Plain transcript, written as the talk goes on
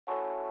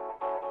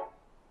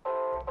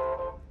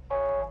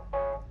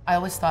I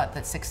always thought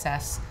that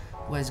success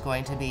was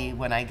going to be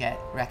when I get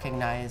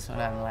recognized when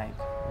I'm like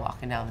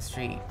walking down the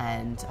street.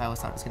 And I always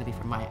thought it was going to be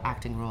for my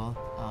acting role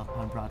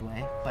on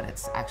Broadway, but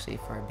it's actually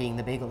for being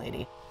the bagel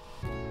lady.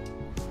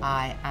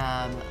 I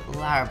am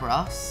Larah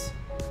Bross,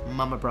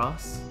 Mama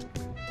Bross.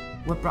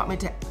 What brought me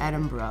to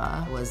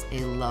Edinburgh was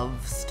a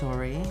love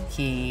story.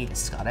 He's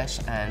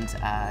Scottish and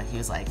he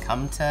was like,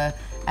 come to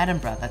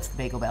Edinburgh, that's the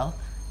Bagel Bell.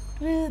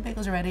 The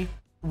bagels are ready.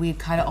 We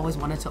kind of always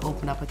wanted to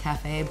open up a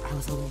cafe. I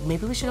was like,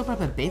 maybe we should open up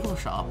a bagel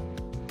shop.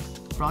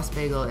 Bross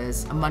Bagel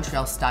is a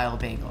Montreal style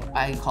bagel.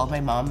 I called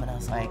my mom and I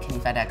was like, can you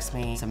FedEx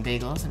me some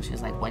bagels? And she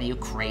was like, what, are you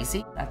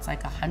crazy? That's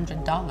like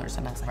 $100.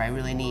 And I was like, I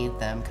really need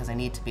them because I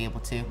need to be able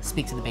to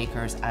speak to the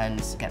bakers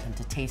and get them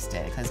to taste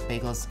it because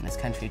bagels in this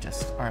country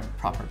just aren't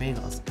proper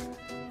bagels.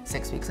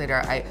 6 weeks later,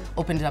 I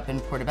opened it up in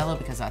Portobello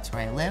because that's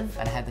where I live,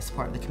 and I had the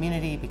support of the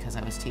community because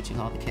I was teaching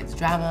all the kids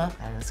drama,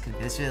 and it was gonna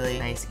be this really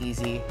nice,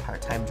 easy,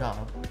 part-time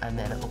job. And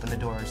then I opened the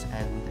doors,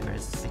 and there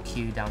was a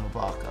queue down the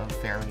block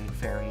of very,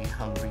 very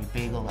hungry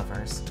bagel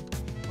lovers.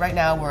 Right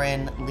now we're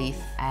in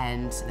Leith,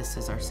 and this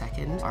is our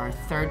second. Our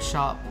third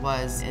shop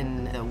was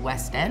in the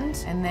West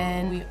End, and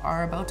then we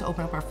are about to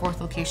open up our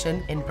fourth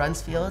location in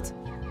Brunsfield.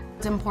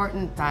 It's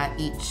important that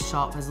each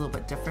shop is a little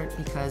bit different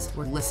because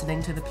we're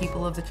listening to the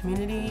people of the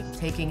community,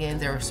 taking in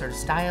their sort of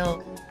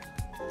style.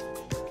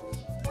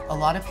 A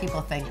lot of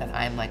people think that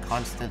I'm like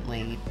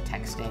constantly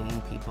texting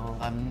people.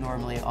 I'm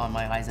normally on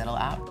my Zettle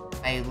app.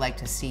 I like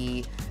to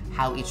see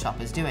how each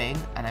shop is doing,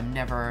 and I'm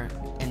never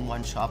in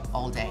one shop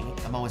all day.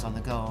 I'm always on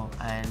the go,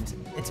 and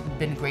it's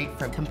been great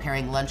for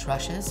comparing lunch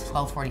rushes.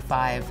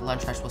 12:45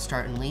 lunch rush will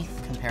start in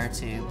Leith compared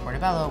to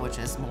Portobello, which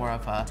is more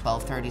of a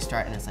 12:30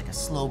 start, and it's like a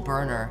slow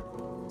burner.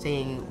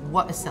 Seeing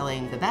what is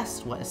selling the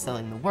best, what is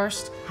selling the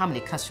worst, how many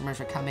customers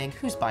are coming,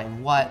 who's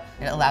buying what.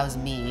 It allows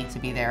me to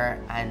be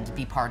there and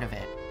be part of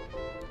it.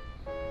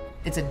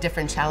 It's a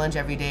different challenge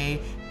every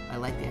day. I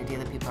like the idea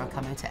that people are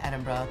coming to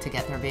Edinburgh to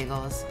get their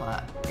bagels,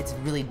 but it's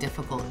really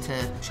difficult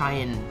to try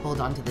and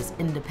hold on to this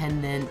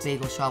independent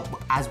bagel shop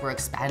as we're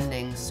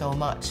expanding so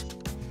much.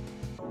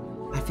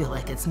 I feel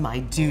like it's my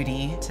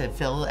duty to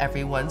fill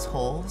everyone's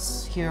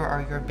holes. Here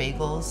are your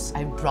bagels.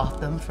 I brought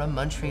them from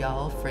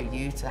Montreal for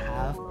you to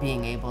have.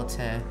 Being able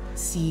to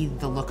see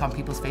the look on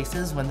people's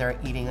faces when they're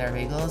eating their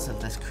bagels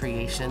of this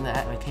creation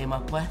that I came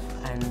up with,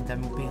 and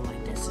them being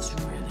like, this is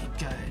really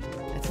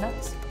good. It's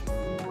nuts.